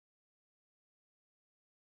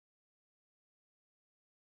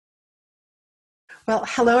Well,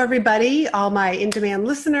 hello, everybody, all my in-demand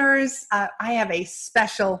listeners. I have a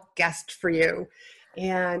special guest for you.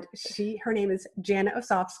 And her name is Jana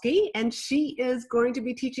Osofsky, and she is going to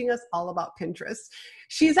be teaching us all about Pinterest.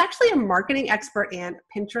 She's actually a marketing expert and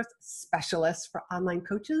Pinterest specialist for online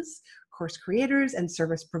coaches, course creators, and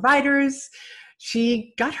service providers.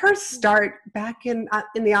 She got her start back in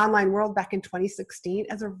the online world back in 2016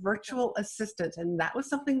 as a virtual assistant, and that was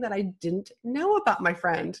something that I didn't know about, my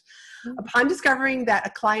friend. Upon discovering that a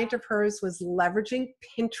client of hers was leveraging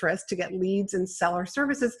Pinterest to get leads and sell her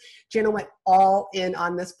services, Jana went all in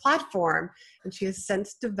on this platform, and she has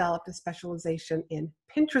since developed a specialization in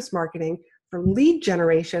Pinterest marketing for lead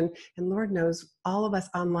generation. And Lord knows all of us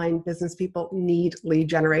online business people need lead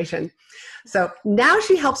generation. So now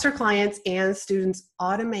she helps her clients and students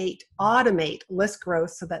automate list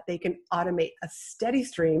growth so that they can automate a steady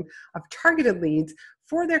stream of targeted leads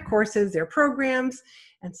for their courses, their programs,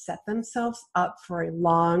 and set themselves up for a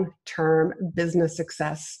long-term business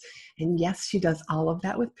success. And yes, she does all of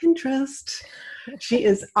that with Pinterest. She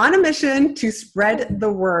is on a mission to spread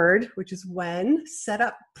the word, which is when set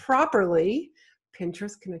up properly,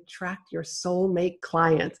 Pinterest can attract your soulmate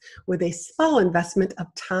clients with a small investment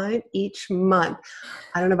of time each month.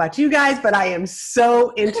 I don't know about you guys, but I am so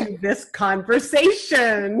into this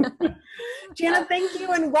conversation. Jana, thank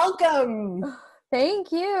you and welcome.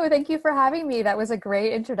 Thank you. Thank you for having me. That was a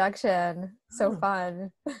great introduction. So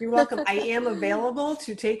fun. You're welcome. I am available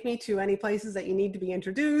to take me to any places that you need to be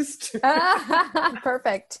introduced.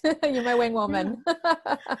 Perfect. You're my wing woman.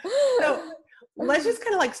 So let's just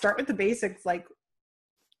kind of start with the basics.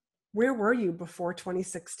 Where were you before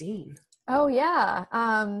 2016? Oh yeah.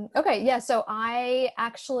 Okay. Yeah. So I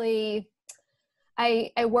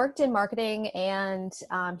worked in marketing and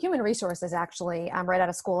human resources actually right out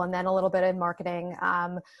of school, and then a little bit in marketing.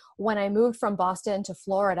 When I moved from Boston to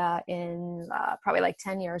Florida in probably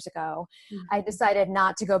 10 years ago, I decided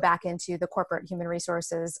not to go back into the corporate human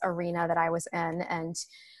resources arena that I was in. And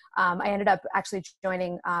I ended up actually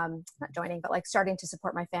starting to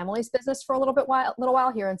support my family's business for a little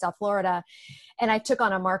while here in South Florida. And I took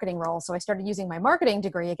on a marketing role. So I started using my marketing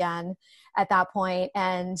degree again at that point,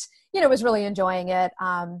 and, was really enjoying it.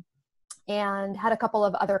 And had a couple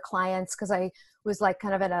of other clients because I was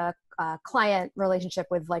kind of in a client relationship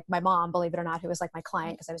with my mom, believe it or not, who was my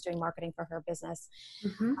client because I was doing marketing for her business.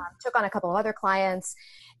 Took on a couple of other clients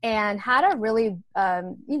and had a really,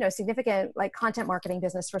 significant content marketing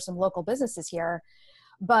business for some local businesses here.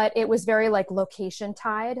 But it was very location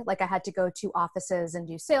tied. I had to go to offices and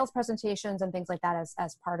do sales presentations and things like that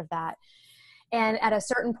as part of that. And at a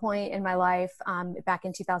certain point in my life, back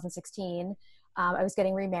in 2016, I was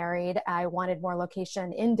getting remarried. I wanted more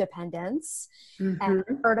location independence and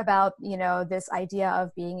heard about, this idea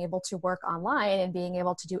of being able to work online and being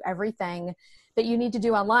able to do everything that you need to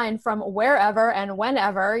do online from wherever and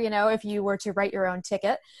whenever, if you were to write your own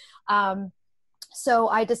ticket. So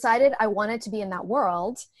I decided I wanted to be in that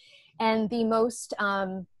world. And the most,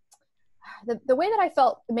 the way that I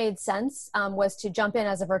felt made sense was to jump in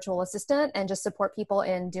as a virtual assistant and just support people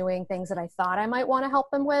in doing things that I thought I might want to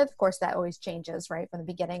help them with. Of course, that always changes, right, from the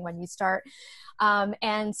beginning when you start.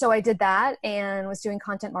 And so I did that and was doing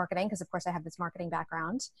content marketing because, of course, I have this marketing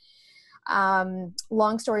background.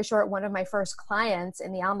 Long story short, one of my first clients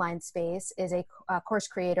in the online space is a course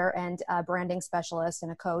creator and a branding specialist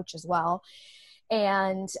and a coach as well.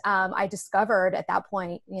 And I discovered at that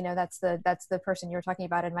point, that's the person you were talking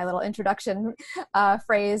about in my little introduction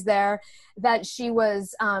phrase there, that she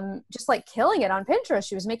was just killing it on Pinterest.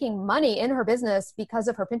 She was making money in her business because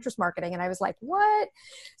of her Pinterest marketing. And I was like, what?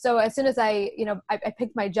 So as soon as I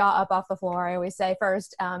picked my jaw up off the floor, I always say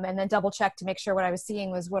first, and then double check to make sure what I was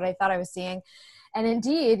seeing was what I thought I was seeing. And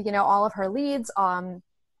indeed, all of her leads,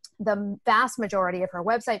 the vast majority of her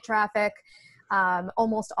website traffic,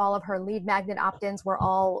 almost all of her lead magnet opt-ins were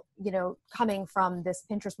all, coming from this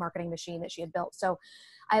Pinterest marketing machine that she had built. So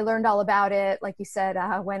I learned all about it. Like you said,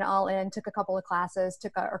 went all in, took a couple of classes,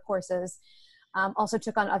 took our courses, also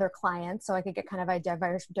took on other clients so I could get kind of a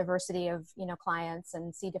diversity of, clients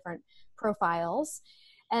and see different profiles.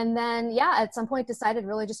 And then, at some point decided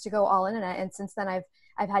really just to go all in it. And since then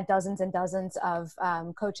I've had dozens and dozens of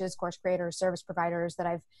coaches, course creators, service providers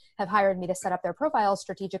that have hired me to set up their profiles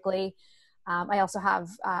strategically. I also have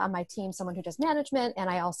on my team someone who does management, and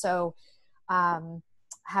I also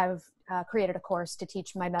have created a course to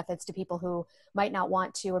teach my methods to people who might not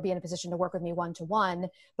want to or be in a position to work with me one-to-one,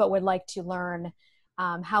 but would like to learn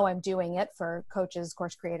how I'm doing it for coaches,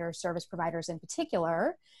 course creators, service providers in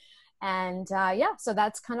particular. And so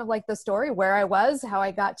that's kind of the story, where I was, how I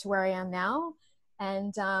got to where I am now,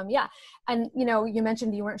 And yeah, and you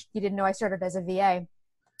mentioned you didn't know I started as a VA.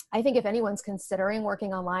 I think if anyone's considering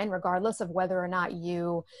working online, regardless of whether or not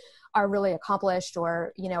you are really accomplished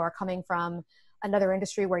or, are coming from another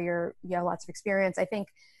industry where you have lots of experience, I think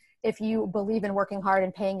if you believe in working hard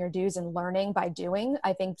and paying your dues and learning by doing,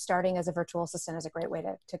 I think starting as a virtual assistant is a great way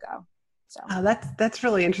to go. So that's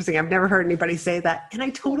really interesting. I've never heard anybody say that. And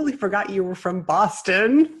I totally forgot you were from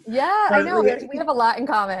Boston. Yeah, I know. We have a lot in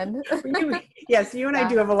common. Yes, you and I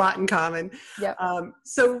do have a lot in common. Yep.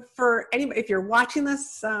 So for anybody, if you're watching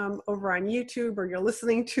this over on YouTube or you're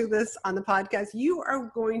listening to this on the podcast, you are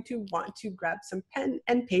going to want to grab some pen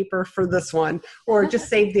and paper for this one, or just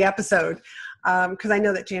save the episode. Because I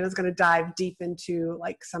know that Jana's going to dive deep into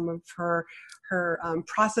like some of her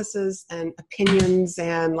processes and opinions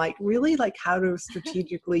and like really like how to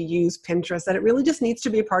strategically use Pinterest, that it really just needs to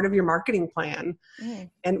be a part of your marketing plan.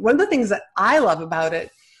 And one of the things that I love about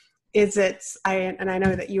it is I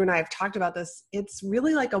know that you and I have talked about this, it's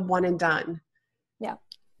really like a one and done. Yeah.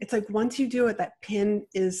 It's like once you do it, that pin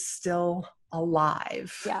is still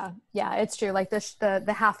alive. Yeah, it's true. Like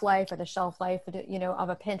the half-life or the shelf life, of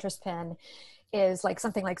a Pinterest pin is like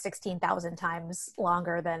something like 16,000 times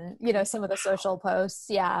longer than, some of the social posts.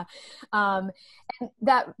 Yeah. And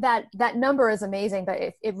that number is amazing, but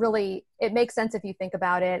it makes sense if you think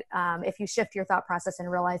about it. If you shift your thought process and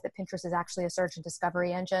realize that Pinterest is actually a search and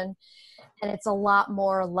discovery engine, and it's a lot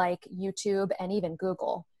more like YouTube and even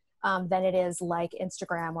Google than it is like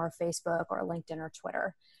Instagram or Facebook or LinkedIn or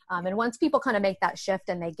Twitter. And once people kind of make that shift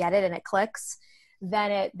and they get it and it clicks,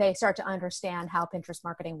 then they start to understand how Pinterest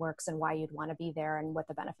marketing works and why you'd want to be there and what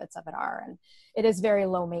the benefits of it are. And it is very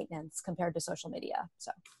low maintenance compared to social media.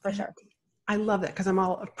 So for sure. I love that because I'm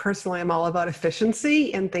all about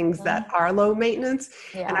efficiency and things that are low maintenance.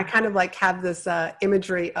 Yeah. And I kind of like have this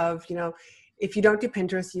imagery of, if you don't do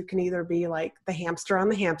Pinterest, you can either be like the hamster on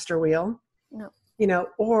the hamster wheel. No.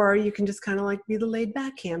 Or you can just kind of like be the laid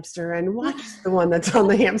back hamster and watch the one that's on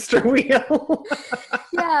the hamster wheel.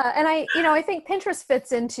 Yeah. And I think Pinterest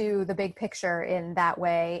fits into the big picture in that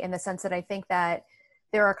way, in the sense that I think that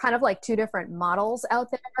there are kind of like two different models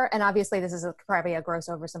out there. And obviously this is probably a gross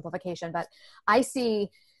oversimplification, but I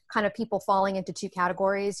see kind of people falling into two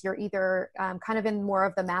categories. You're either kind of in more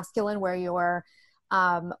of the masculine, where you're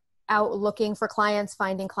out looking for clients,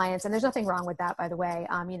 finding clients. And there's nothing wrong with that, by the way.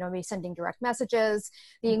 Maybe sending direct messages,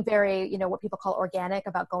 being very, what people call organic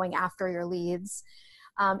about going after your leads.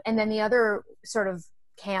 And then the other sort of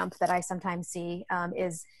camp that I sometimes see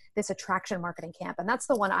is this attraction marketing camp. And that's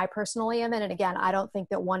the one I personally am in. And again, I don't think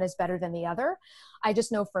that one is better than the other. I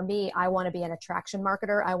just know for me, I want to be an attraction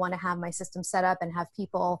marketer. I want to have my system set up and have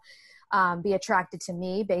people be attracted to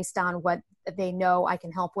me based on what they know I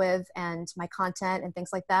can help with and my content and things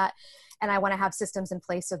like that. And I want to have systems in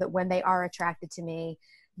place so that when they are attracted to me,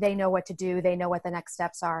 they know what to do. They know what the next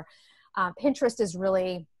steps are. Pinterest is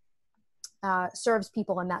really serves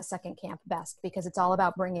people in that second camp best, because it's all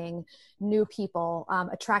about bringing new people,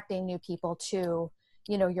 attracting new people to,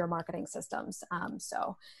 your marketing systems.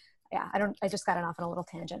 So yeah, I just got off on a little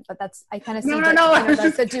tangent, but I kind of see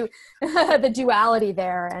the duality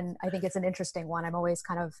there. And I think it's an interesting one. I'm always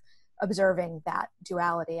kind of observing that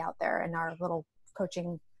duality out there in our little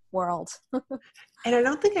coaching world. And I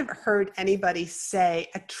don't think I've heard anybody say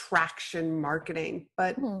attraction marketing,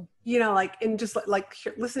 but like, and just like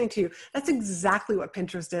listening to you, that's exactly what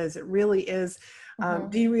Pinterest is. It really is.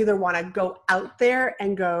 Do you either want to go out there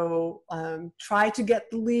and go try to get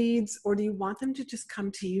the leads, or do you want them to just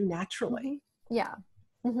come to you naturally? Yeah.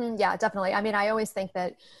 Yeah, definitely. I mean, I always think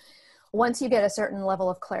that once you get a certain level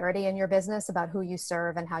of clarity in your business about who you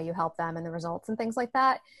serve and how you help them and the results and things like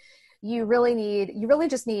that, you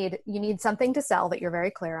need something to sell that you're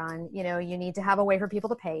very clear on. You need to have a way for people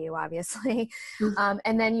to pay you, obviously.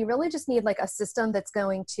 And then you really just need like a system that's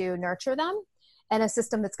going to nurture them, and a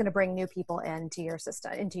system that's going to bring new people into your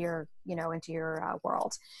system, into your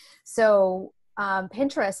world. So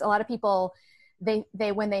Pinterest, a lot of people,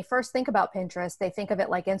 they when they first think about Pinterest, they think of it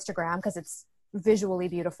like Instagram because it's visually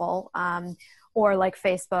beautiful, or like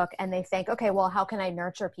Facebook, and they think, okay, well, how can I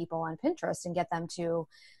nurture people on Pinterest and get them to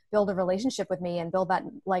build a relationship with me and build that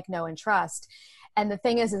like, know, and trust? And the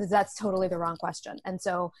thing is that's totally the wrong question. And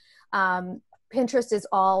so Pinterest is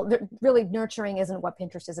really, nurturing isn't what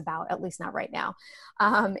Pinterest is about, at least not right now.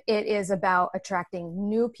 It is about attracting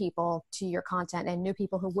new people to your content, and new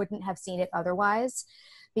people who wouldn't have seen it otherwise,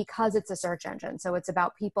 because it's a search engine. So it's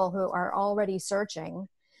about people who are already searching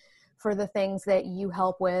for the things that you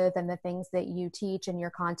help with, and the things that you teach in your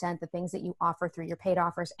content, the things that you offer through your paid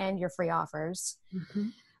offers and your free offers.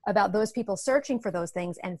 about those people searching for those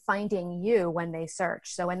things and finding you when they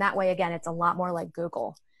search. So in that way, again, it's a lot more like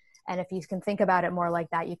Google. And if you can think about it more like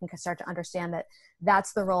that, you can start to understand that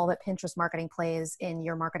that's the role that Pinterest marketing plays in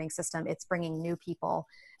your marketing system. It's bringing new people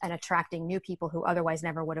and attracting new people who otherwise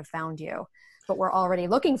never would have found you, but we're already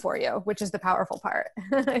looking for you, which is the powerful part.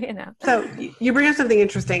 You know. So you bring up something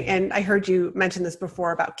interesting, and I heard you mention this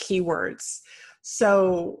before about keywords.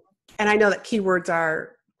 So, and I know that keywords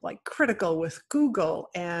are like critical with Google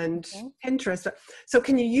and Pinterest. So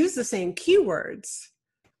can you use the same keywords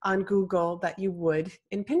on Google that you would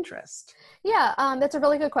in Pinterest? Yeah, that's a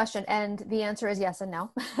really good question. And the answer is yes and no.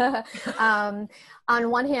 On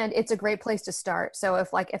one hand, it's a great place to start. So if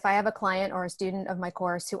I have a client or a student of my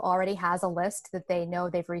course who already has a list that they know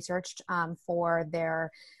they've researched for their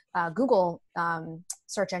Google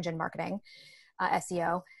search engine marketing,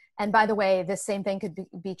 SEO. And by the way, this same thing could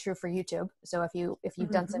be true for YouTube. So if you've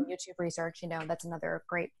done some YouTube research, that's another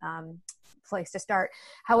great place to start.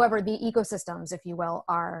 However, the ecosystems, if you will,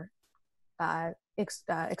 are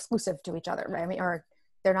exclusive to each other, right? I mean, or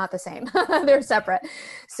they're not the same. They're separate.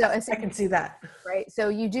 So I can see that. Right. So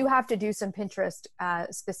you do have to do some Pinterest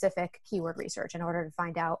specific keyword research in order to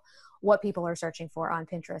find out what people are searching for on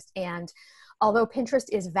Pinterest. And although Pinterest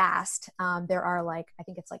is vast, there are I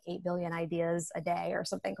think it's 8 billion ideas a day or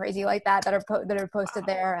something crazy like that that are posted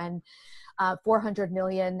there, and 400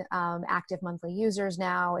 million active monthly users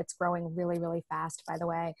now. It's growing really, really fast, by the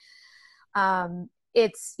way.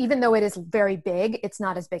 It's, even though it is very big, it's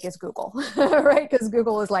not as big as Google, right? Because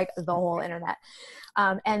Google is the whole internet.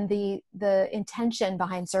 And the intention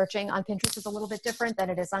behind searching on Pinterest is a little bit different than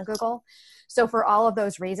it is on Google. So for all of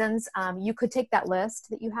those reasons, you could take that list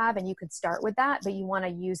that you have and you could start with that, but you want to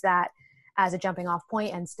use that as a jumping off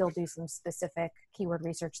point and still do some specific keyword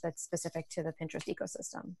research that's specific to the Pinterest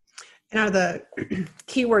ecosystem. And are the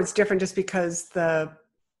keywords different just because the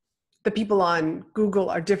people on Google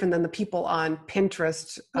are different than the people on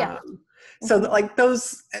Pinterest? Yeah. So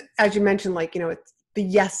those, as you mentioned, it's the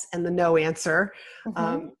yes and the no answer,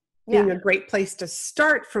 being a great place to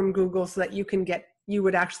start from Google so that you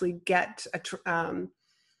would actually get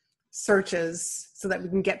searches so that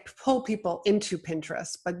we can pull people into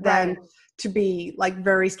Pinterest, but then to be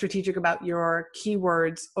very strategic about your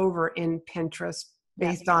keywords over in Pinterest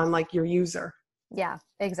based on your user. Yeah,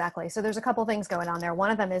 exactly. So there's a couple things going on there.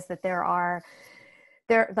 One of them is that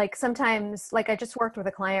sometimes, I just worked with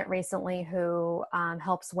a client recently who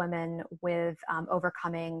helps women with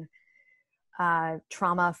overcoming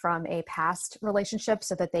trauma from a past relationship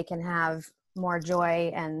so that they can have more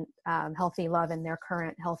joy and healthy love in their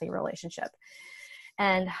current healthy relationship.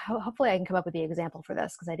 And hopefully I can come up with the example for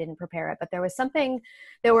this because I didn't prepare it, but there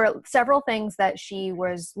were several things that she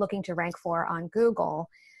was looking to rank for on Google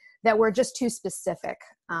that were just too specific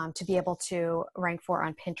to be able to rank for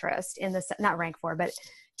on Pinterest, not rank for, but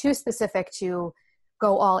too specific to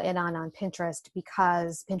go all in on Pinterest,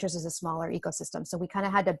 because Pinterest is a smaller ecosystem. So we kind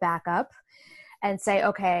of had to back up and say,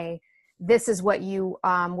 okay, this is what you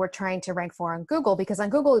were trying to rank for on Google, because on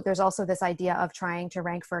Google, there's also this idea of trying to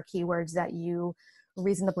rank for keywords that you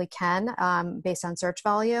reasonably can based on search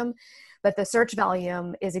volume. But the search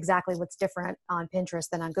volume is exactly what's different on Pinterest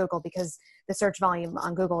than on Google, because the search volume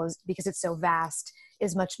on Google because it's so vast,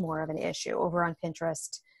 is much more of an issue. Over on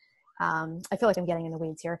Pinterest, I feel like I'm getting in the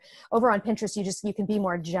weeds here. Over on Pinterest, you can be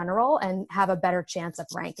more general and have a better chance of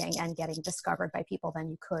ranking and getting discovered by people than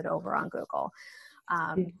you could over on Google.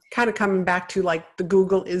 Kind of coming back to the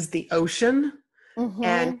Google is the ocean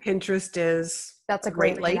and Pinterest is that's a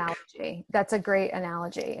great analogy. That's a great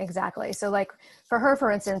analogy. Exactly. So for her,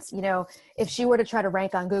 for instance, if she were to try to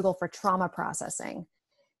rank on Google for trauma processing,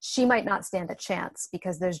 she might not stand a chance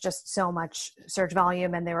because there's just so much search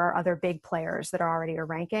volume and there are other big players that are already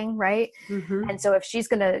ranking, right? And so if she's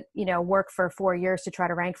going to, work for 4 years to try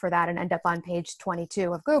to rank for that and end up on page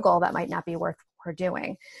 22 of Google, that might not be worth her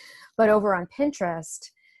doing. But over on Pinterest,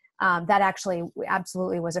 that actually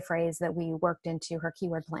absolutely was a phrase that we worked into her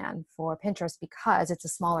keyword plan for Pinterest, because it's a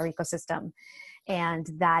smaller ecosystem and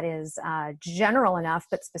that is general enough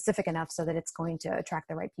but specific enough so that it's going to attract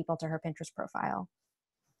the right people to her Pinterest profile.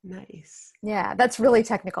 Nice. Yeah, that's really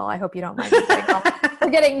technical. I hope you don't mind. We're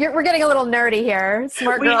getting a little nerdy here.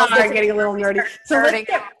 Smart girls are getting a little nerdy. So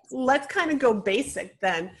let's kind of go basic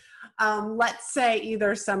then. Let's say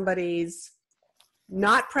either somebody's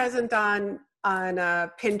not present on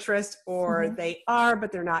Pinterest, or they are,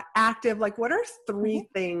 but they're not active. What are 3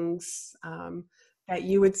 things that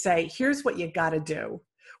you would say, here's what you got to do?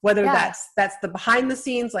 Whether that's the behind the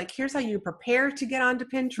scenes, here's how you prepare to get onto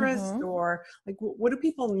Pinterest, or what do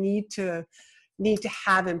people need to, need to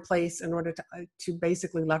have in place in order to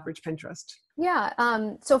basically leverage Pinterest? Yeah.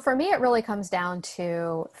 So for me, it really comes down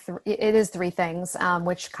to, it is three things,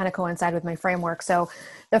 which kind of coincide with my framework. So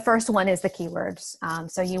the first one is the keywords.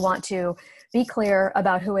 So you want to be clear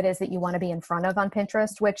about who it is that you want to be in front of on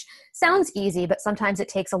Pinterest, which sounds easy, but sometimes it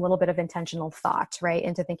takes a little bit of intentional thought, right?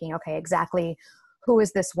 Into thinking, okay, exactly who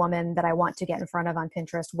is this woman that I want to get in front of on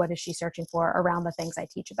Pinterest? What is she searching for around the things I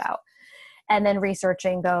teach about? And then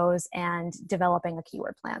researching those and developing a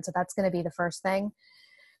keyword plan. So that's going to be the first thing.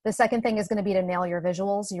 The second thing is going to be to nail your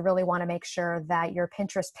visuals. You really want to make sure that your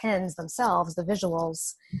Pinterest pins themselves, the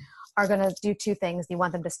visuals, are going to do two things. You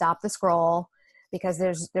want them to stop the scroll, because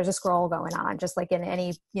there's a scroll going on, just like in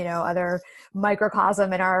any, other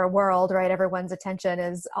microcosm in our world, right? Everyone's attention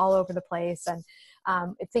is all over the place. And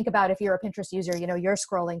think about if you're a Pinterest user, you're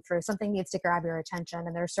scrolling through, something needs to grab your attention,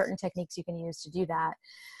 and there are certain techniques you can use to do that.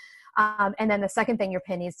 And then the second thing your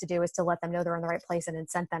pin needs to do is to let them know they're in the right place and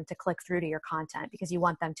incent them to click through to your content, because you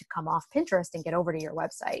want them to come off Pinterest and get over to your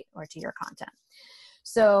website or to your content.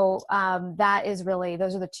 So that is really,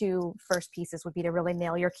 those are the two first pieces, would be to really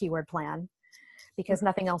nail your keyword plan, because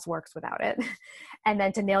nothing else works without it. And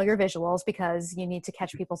then to nail your visuals, because you need to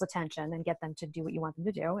catch people's attention and get them to do what you want them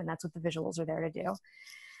to do. And that's what the visuals are there to do.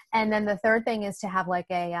 And then the third thing is to have like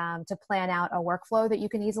to plan out a workflow that you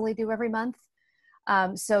can easily do every month.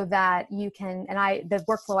 So that you can, the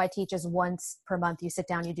workflow I teach is once per month. You sit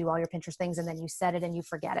down, you do all your Pinterest things, and then you set it and you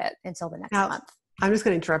forget it until the next month. I'm just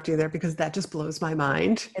going to interrupt you there, because that just blows my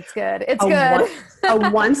mind. It's good. It's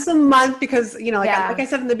good. Once a month, because, like I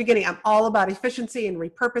said in the beginning, I'm all about efficiency and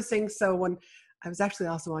repurposing. So when I was actually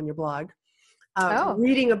also on your blog,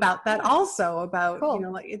 reading about that also about,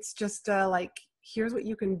 cool. it's just here's what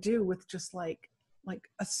you can do with just like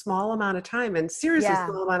a small amount of time, and seriously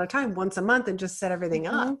small amount of time once a month, and just set everything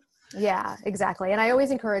up. Yeah, exactly. And I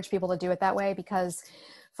always encourage people to do it that way, because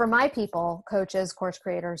for my people, coaches, course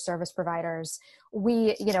creators, service providers,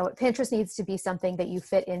 Pinterest needs to be something that you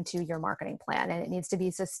fit into your marketing plan, and it needs to be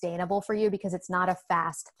sustainable for you, because it's not a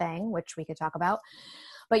fast thing, which we could talk about,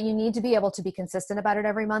 but you need to be able to be consistent about it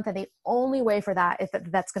every month. And the only way for that is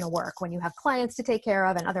that's going to work when you have clients to take care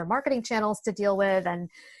of and other marketing channels to deal with. And,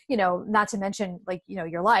 not to mention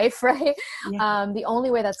your life, right? Yeah. The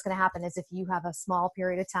only way that's going to happen is if you have a small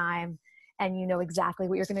period of time and you know exactly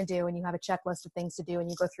what you're going to do, and you have a checklist of things to do, and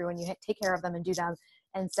you go through and you take care of them and do them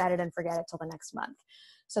and set it and forget it till the next month.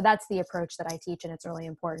 So that's the approach that I teach. And it's really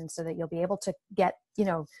important, so that you'll be able to get,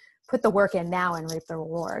 put the work in now and reap the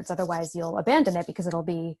rewards. Otherwise you'll abandon it, because it'll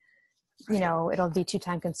be, it'll be too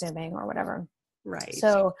time consuming or whatever. Right.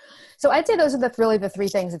 So I'd say those are really the three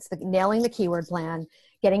things. It's nailing the keyword plan,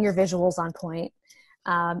 getting your visuals on point,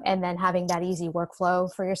 and then having that easy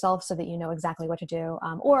workflow for yourself, so that you know exactly what to do.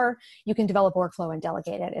 Or you can develop a workflow and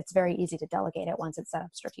delegate it. It's very easy to delegate it once it's set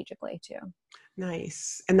up strategically too.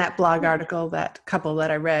 Nice. And that blog article, that couple that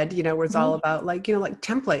I read, was all about like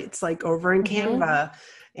templates, like over in Canva,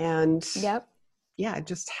 and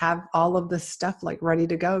just have all of this stuff like ready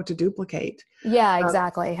to go to duplicate. Yeah,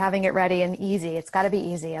 exactly. Having it ready and easy. It's got to be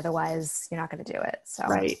easy. Otherwise you're not going to do it. So,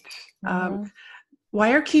 right.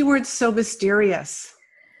 Why are keywords so mysterious?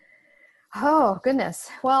 Oh, goodness.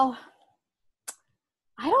 Well,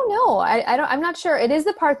 I don't know. I'm not sure. It is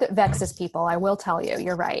the part that vexes people. I will tell you,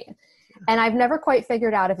 you're right. And I've never quite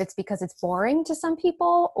figured out if it's because it's boring to some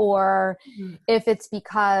people, or if it's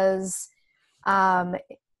because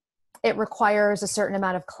it requires a certain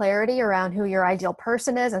amount of clarity around who your ideal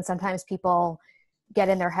person is. And sometimes people get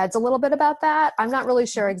in their heads a little bit about that. I'm not really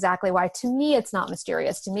sure exactly why. To me, it's not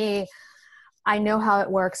mysterious. To me, I know how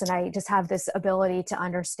it works, and I just have this ability to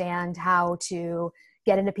understand how to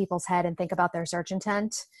get into people's head and think about their search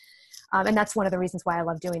intent. And that's one of the reasons why I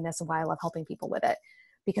love doing this and why I love helping people with it.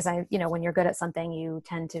 Because when you're good at something, you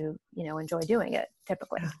tend to, enjoy doing it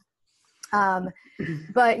typically.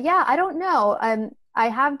 But yeah, I don't know. I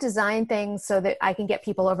have designed things so that I can get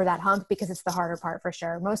people over that hump, because it's the harder part for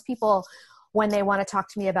sure. Most people, when they want to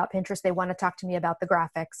talk to me about Pinterest, they want to talk to me about the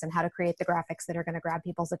graphics and how to create the graphics that are going to grab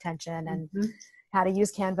people's attention, and how to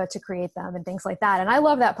use Canva to create them and things like that. And I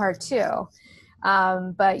love that part too.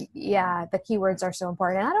 But yeah, the keywords are so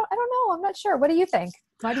important. And I don't know. I'm not sure. What do you think?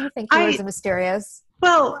 Why do you think keywords are mysterious?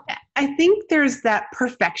 Well, I think there's that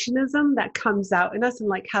perfectionism that comes out in us, and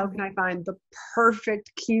like, how can I find the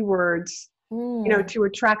perfect keywords, to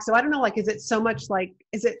attract? So I don't know, like, is it so much like,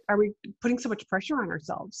 are we putting so much pressure on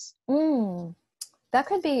ourselves? That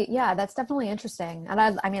could be, yeah, that's definitely interesting. And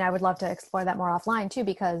I would love to explore that more offline too,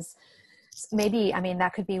 because maybe,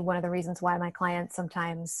 that could be one of the reasons why my clients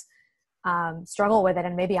sometimes struggle with it.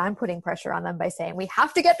 And maybe I'm putting pressure on them by saying, we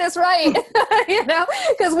have to get this right,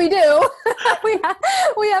 because we do.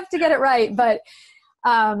 we have to get it right. But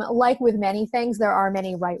like with many things, there are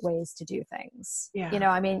many right ways to do things. Yeah.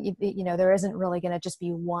 There isn't really going to just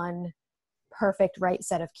be one perfect right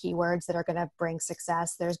set of keywords that are going to bring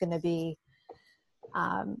success. There's going to be,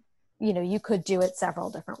 you could do it several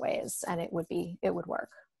different ways and it would work.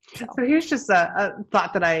 So here's just a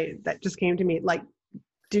thought that just came to me. Like,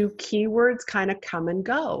 do keywords kind of come and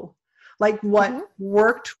go? Like what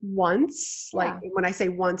worked once, like when I say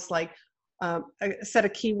once, like a set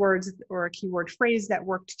of keywords or a keyword phrase that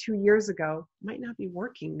worked 2 years ago might not be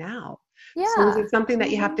working now. Yeah. So is it something that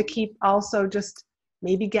you have to keep also just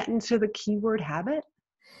maybe get into the keyword habit?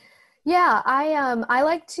 Yeah, I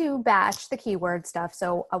like to batch the keyword stuff.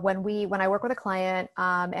 So when I work with a client,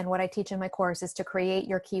 and what I teach in my course is to create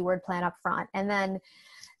your keyword plan up front. And then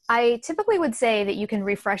I typically would say that you can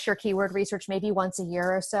refresh your keyword research maybe once a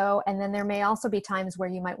year or so. And then there may also be times where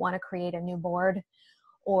you might want to create a new board,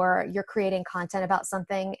 or you're creating content about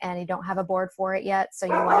something and you don't have a board for it yet. So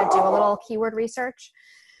you want to do a little keyword research.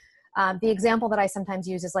 The example that I sometimes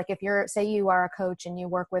use is like, if say you are a coach and you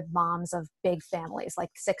work with moms of big families,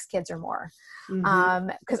 like 6 kids or more.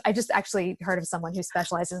 Because I just actually heard of someone who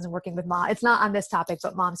specializes in working with moms. It's not on this topic,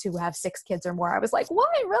 but moms who have 6 kids or more. I was like, what,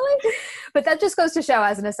 really? But that just goes to show,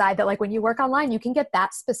 as an aside, that like when you work online, you can get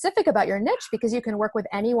that specific about your niche because you can work with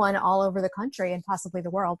anyone all over the country and possibly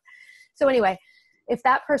the world. So anyway, if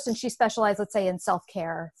that person, she specialized, let's say, in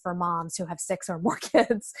self-care for moms who have 6 or more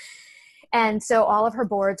kids. And so all of her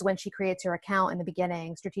boards, when she creates her account in the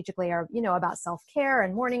beginning, strategically are, about self-care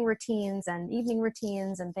and morning routines and evening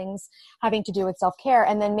routines and things having to do with self-care.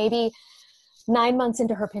 And then maybe 9 months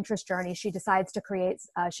into her Pinterest journey, she decides to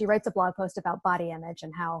she writes a blog post about body image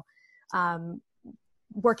and how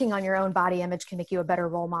working on your own body image can make you a better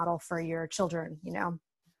role model for your children,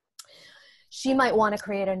 She might want to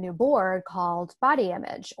create a new board called body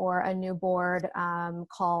image, or a new board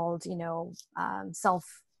called,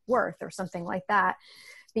 self-worth or something like that,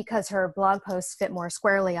 because her blog posts fit more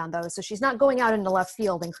squarely on those. So she's not going out into left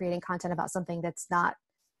field and creating content about something that's not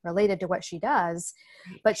related to what she does,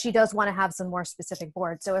 but she does want to have some more specific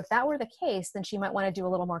boards. So if that were the case, then she might want to do a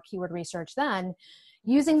little more keyword research then,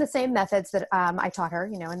 using the same methods that I taught her,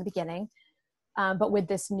 in the beginning, but with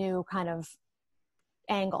this new kind of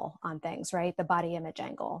angle on things, right? The body image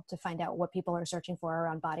angle, to find out what people are searching for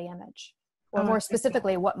around body image, or more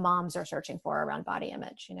specifically, what moms are searching for around body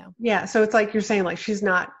image, Yeah. So it's like you're saying, like, she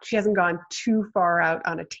hasn't gone too far out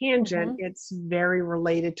on a tangent. It's very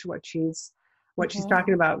related to what she's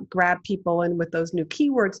talking about. Grab people in with those new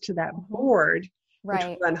keywords to that board, right?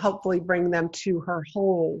 Which will then hopefully bring them to her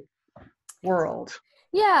whole world.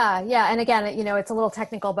 Yeah. And again, it's a little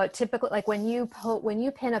technical, but typically, like when you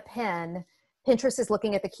pin a pin, Pinterest is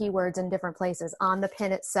looking at the keywords in different places, on the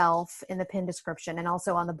pin itself, in the pin description, and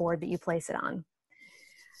also on the board that you place it on.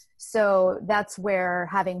 So that's where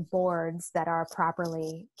having boards that are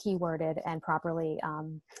properly keyworded and properly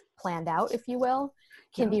planned out, if you will,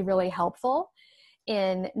 can be really helpful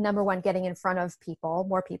in, number one, getting in front of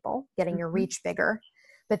more people, getting your reach bigger.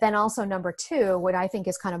 But then also, number two, what I think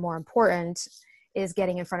is kind of more important, is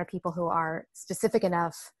getting in front of people who are specific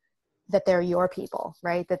enough that they're your people,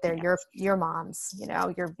 right? That they're your moms,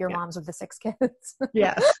 your moms with the 6 kids.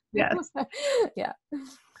 Yes. Yeah.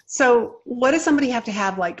 So what does somebody have to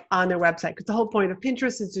have, like, on their website? Because the whole point of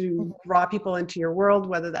Pinterest is to draw people into your world,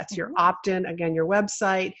 whether that's your opt-in, again, your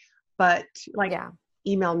website, but like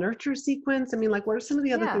email nurture sequence. I mean, like, what are some of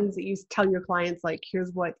the other things that you tell your clients, like,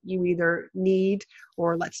 here's what you either need,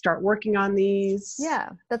 or let's start working on these? Yeah,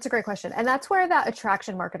 that's a great question. And that's where that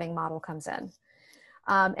attraction marketing model comes in.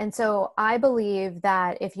 And so I believe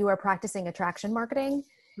that if you are practicing attraction marketing,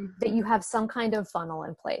 that you have some kind of funnel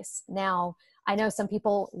in place. Now, I know some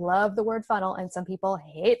people love the word funnel and some people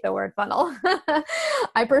hate the word funnel.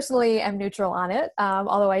 I personally am neutral on it,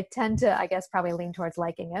 although I tend to, I guess, probably lean towards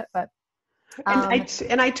liking it. But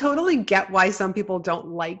and I totally get why some people don't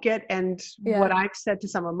like it. And what I've said to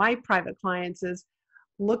some of my private clients is,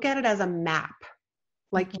 look at it as a map.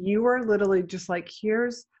 Like, you are literally just like,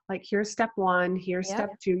 here's step 1, here's step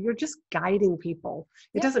 2. You're just guiding people.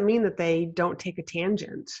 It doesn't mean that they don't take a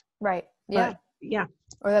tangent. Right. Yeah. But, yeah.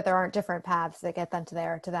 Or that there aren't different paths that get them to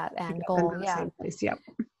that end goal. Yeah. Same place. Yep.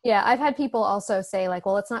 Yeah. I've had people also say, like,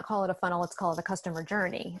 well, let's not call it a funnel. Let's call it a customer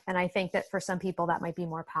journey. And I think that for some people that might be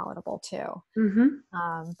more palatable too.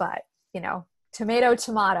 But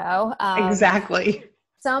tomato. Exactly.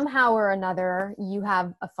 Somehow or another, you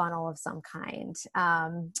have a funnel of some kind.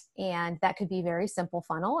 And that could be a very simple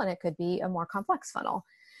funnel, and it could be a more complex funnel.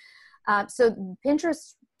 So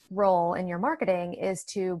Pinterest role in your marketing is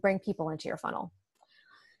to bring people into your funnel.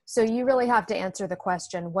 So you really have to answer the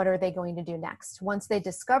question, what are they going to do next? Once they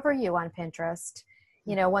discover you on Pinterest,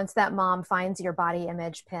 once that mom finds your body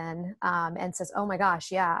image pin and says, oh my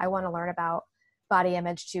gosh, yeah, I want to learn about body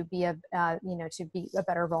image to be to be a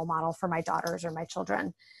better role model for my daughters or my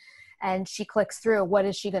children. And she clicks through, what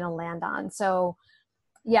is she going to land on? So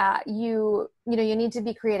yeah, you need to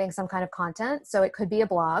be creating some kind of content. So it could be a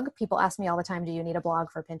blog. People ask me all the time, do you need a blog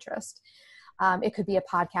for Pinterest? It could be a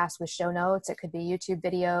podcast with show notes. It could be YouTube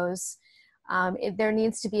videos. There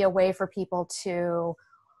needs to be a way for people to,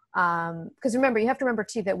 because remember, you have to remember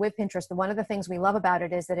too, that with Pinterest, one of the things we love about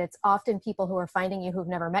it is that it's often people who are finding you who've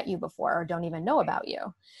never met you before or don't even know about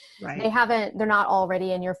you. Right. They're not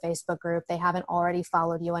already in your Facebook group. They haven't already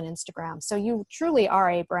followed you on Instagram. So you truly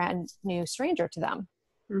are a brand new stranger to them.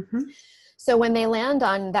 Mm-hmm. So when they land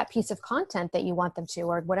on that piece of content that you want them to,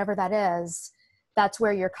 or whatever that is, that's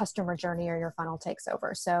where your customer journey or your funnel takes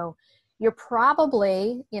over. So you're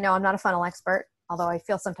probably, I'm not a funnel expert, although I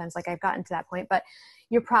feel sometimes like I've gotten to that point, but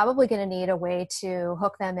you're probably going to need a way to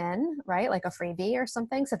hook them in, right? Like a freebie or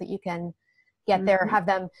something so that you can get there, have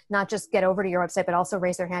them not just get over to your website, but also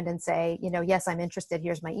raise their hand and say, yes, I'm interested.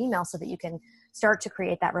 Here's my email, so that you can start to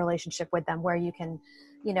create that relationship with them where you can,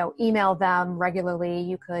 email them regularly.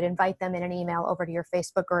 You could invite them in an email over to your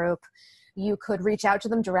Facebook group. You could reach out to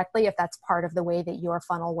them directly if that's part of the way that your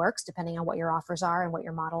funnel works, depending on what your offers are and what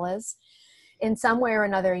your model is. In some way or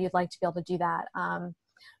another, you'd like to be able to do that.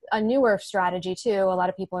 A newer strategy too, a lot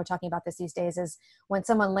of people are talking about this these days, is when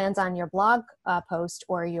someone lands on your blog post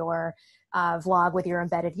or your vlog with your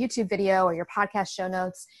embedded YouTube video or your podcast show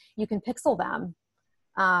notes, you can pixel them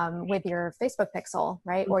with your Facebook pixel,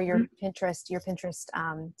 right? Or your Pinterest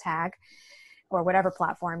tag, or whatever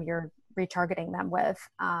platform you're retargeting them with,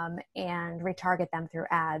 and retarget them through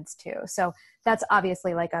ads too. So that's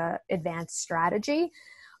obviously like a advanced strategy.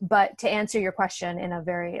 But to answer your question in a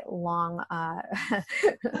very long,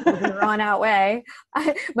 drawn out way,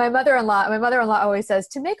 my mother-in-law always says,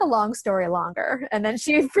 to make a long story longer. And then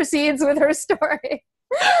she proceeds with her story.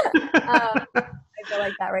 I feel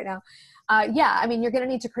like that right now. You're going to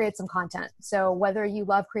need to create some content. So whether you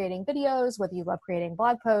love creating videos, whether you love creating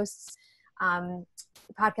blog posts,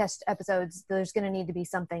 podcast episodes, there's going to need to be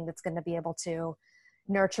something that's going to be able to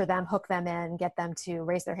nurture them, hook them in, get them to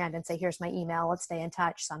raise their hand and say, here's my email, let's stay in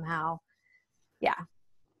touch somehow. Yeah.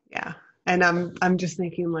 Yeah. And I'm just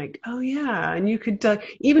thinking like, oh yeah. And you could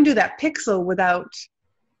even do that pixel without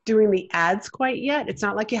doing the ads quite yet. It's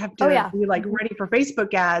not like you have to be like ready for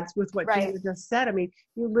Facebook ads with what Jana just said. I mean,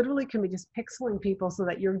 you literally can be just pixeling people so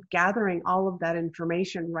that you're gathering all of that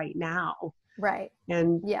information right now. Right.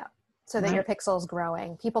 And yeah. So that your pixel is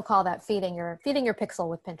growing. People call that feeding your pixel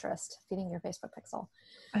with Pinterest, feeding your Facebook pixel.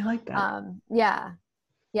 I like that. Yeah.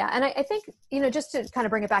 And I think, just to kind of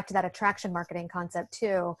bring it back to that attraction marketing concept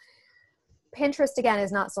too, Pinterest again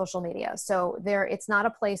is not social media. So it's not a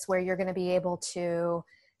place where you're going to be able to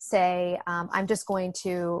say, I'm just going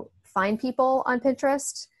to find people on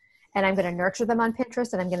Pinterest and I'm going to nurture them on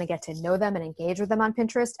Pinterest and I'm going to get to know them and engage with them on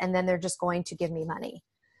Pinterest. And then they're just going to give me money.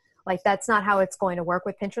 Like that's not how it's going to work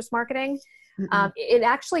with Pinterest marketing. It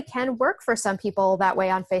actually can work for some people that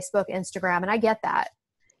way on Facebook, Instagram, and I get that.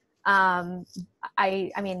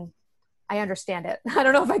 I mean, I understand it. I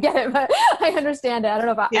don't know if I get it, but I understand it. I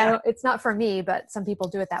don't know if it's not for me, but some people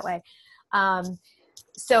do it that way.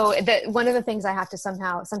 So one of the things I have to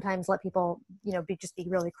sometimes let people, just be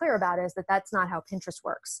really clear about is that that's not how Pinterest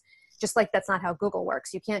works. Just like that's not how Google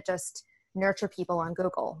works. You can't just nurture people on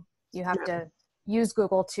Google. You have to use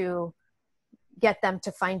Google to get them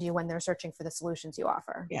to find you when they're searching for the solutions you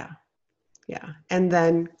offer. Yeah. And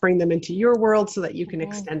then bring them into your world so that you can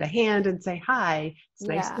extend a hand and say, hi, it's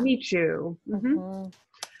nice to meet you.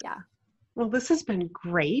 Yeah. Well, this has been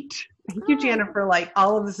great. Thank you, Jana, for like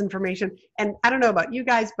all of this information. And I don't know about you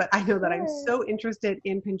guys, but I know that I'm so interested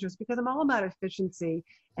in Pinterest because I'm all about efficiency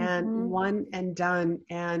and one and done.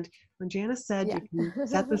 And when Jana said you can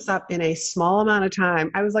set this up in a small amount of time,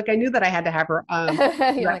 I was like, I knew that I had to have her.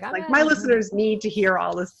 Like my listeners need to hear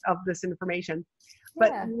all this information.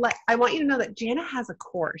 But I want you to know that Jana has a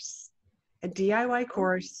course, a DIY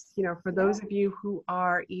course, for those of you who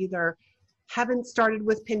are either haven't started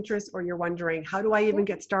with Pinterest or you're wondering, how do I even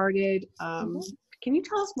get started? Can you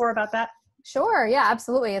tell us more about that? Sure. Yeah,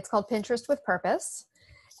 absolutely. It's called Pinterest with Purpose.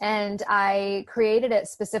 And I created it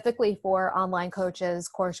specifically for online coaches,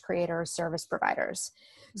 course creators, service providers.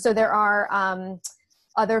 So there are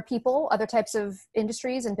other people, other types of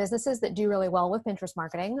industries and businesses that do really well with Pinterest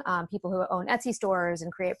marketing, people who own Etsy stores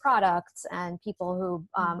and create products, and people who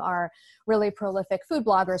are really prolific food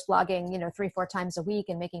bloggers blogging, 3-4 times a week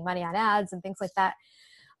and making money on ads and things like that.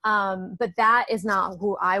 But that is not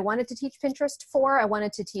who I wanted to teach Pinterest for. I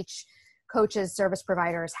wanted to teach coaches, service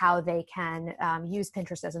providers, how they can use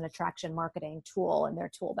Pinterest as an attraction marketing tool in their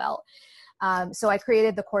tool belt. So I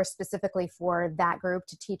created the course specifically for that group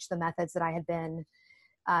to teach the methods that I had been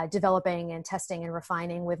developing and testing and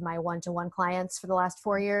refining with my one-to-one clients for the last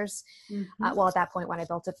 4 years. Well, at that point, when I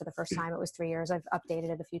built it for the first time, it was 3 years. I've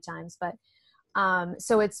updated it a few times, but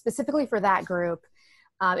so it's specifically for that group.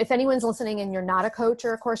 If anyone's listening and you're not a coach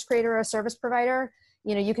or a course creator or a service provider,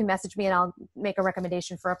 you can message me and I'll make a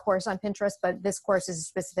recommendation for a course on Pinterest, but this course is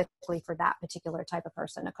specifically for that particular type of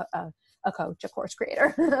person, a coach, a course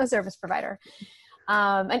creator, a service provider,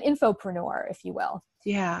 an infopreneur, if you will.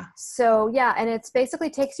 Yeah. So yeah, and it's basically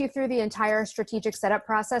takes you through the entire strategic setup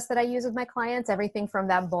process that I use with my clients, everything from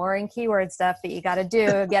that boring keyword stuff that you got to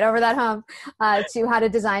do, get over that hump, to how to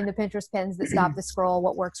design the Pinterest pins that stop the scroll,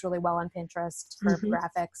 what works really well on Pinterest for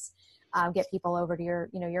graphics, get people over to your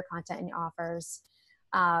content and your offers,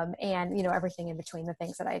 and everything in between, the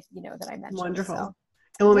things that I mentioned. Wonderful. So,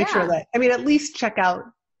 and we'll make sure that, at least check out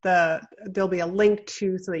there'll be a link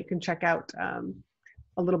to, so that you can check out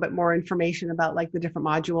a little bit more information about like the different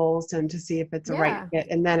modules and to see if it's a right fit.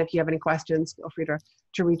 And then if you have any questions, feel free to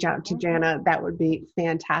reach out to Jana. That would be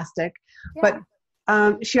fantastic. Yeah.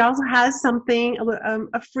 But she also has something,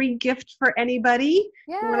 a free gift for anybody.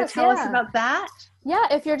 Yes, you want to tell us about that? Yeah,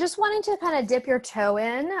 if you're just wanting to kind of dip your toe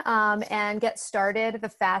in and get started the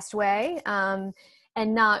fast way, and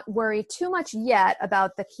not worry too much yet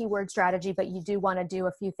about the keyword strategy, but you do want to do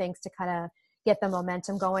a few things to kind of get the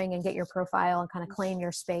momentum going and get your profile and kind of claim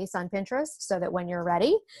your space on Pinterest, so that when you're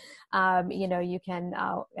ready, you can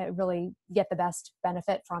really get the best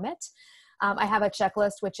benefit from it. I have a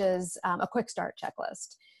checklist, which is a quick start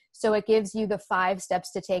checklist. So it gives you the 5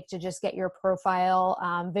 steps to take to just get your profile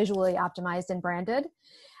visually optimized and branded.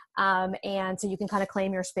 And so you can kind of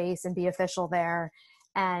claim your space and be official there.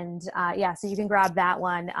 And so you can grab that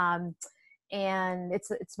one. And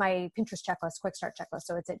it's my Pinterest checklist, quick start checklist.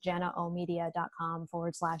 So it's at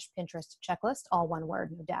janaomedia.com/Pinterest checklist, all one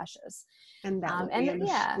word, no dashes. And that will be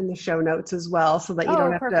in the show notes as well, so that you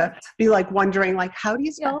don't have to be like wondering, like, how do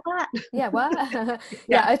you spell that? Yeah, what?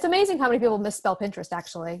 Yeah, it's amazing how many people misspell Pinterest,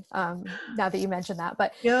 actually, now that you mentioned that.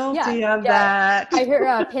 But guilty of that. I hear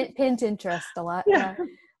Pinterest a lot. Yeah.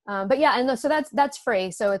 And so that's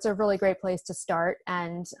free. So it's a really great place to start.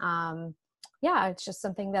 And it's just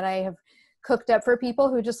something that I have cooked up for people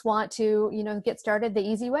who just want to, get started the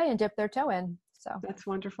easy way and dip their toe in. So that's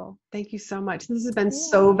wonderful. Thank you so much. This has been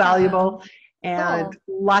so valuable, and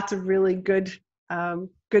lots of really good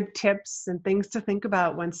tips and things to think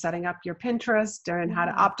about when setting up your Pinterest and how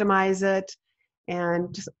to optimize it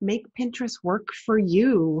and just make Pinterest work for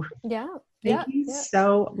you. Yeah. Thank you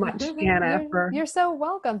so much, Jana. You're so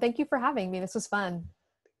welcome. Thank you for having me. This was fun.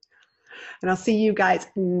 And I'll see you guys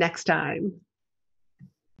next time.